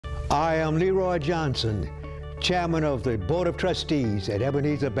I am Leroy Johnson, Chairman of the Board of Trustees at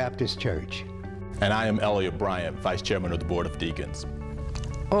Ebenezer Baptist Church. And I am Elliot Bryant, Vice Chairman of the Board of Deacons.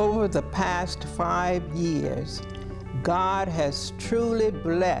 Over the past 5 years, God has truly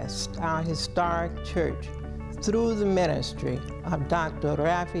blessed our historic church through the ministry of Dr.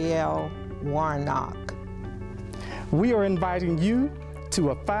 Raphael Warnock. We are inviting you to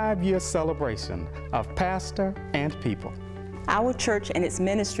a 5-year celebration of pastor and people. Our church and its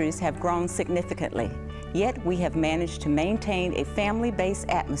ministries have grown significantly, yet we have managed to maintain a family-based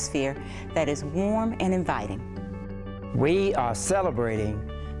atmosphere that is warm and inviting. We are celebrating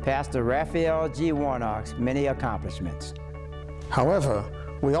Pastor Raphael G. Warnock's many accomplishments. However,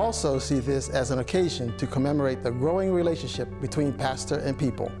 we also see this as an occasion to commemorate the growing relationship between pastor and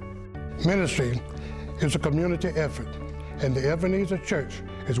people. Ministry is a community effort, and the Ebenezer Church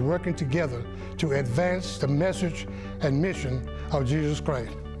is working together to advance the message and mission of Jesus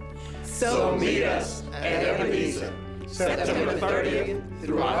Christ. So meet us at Ebenezer, September 30th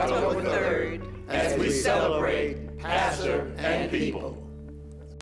through October 3rd, as we celebrate pastor and people.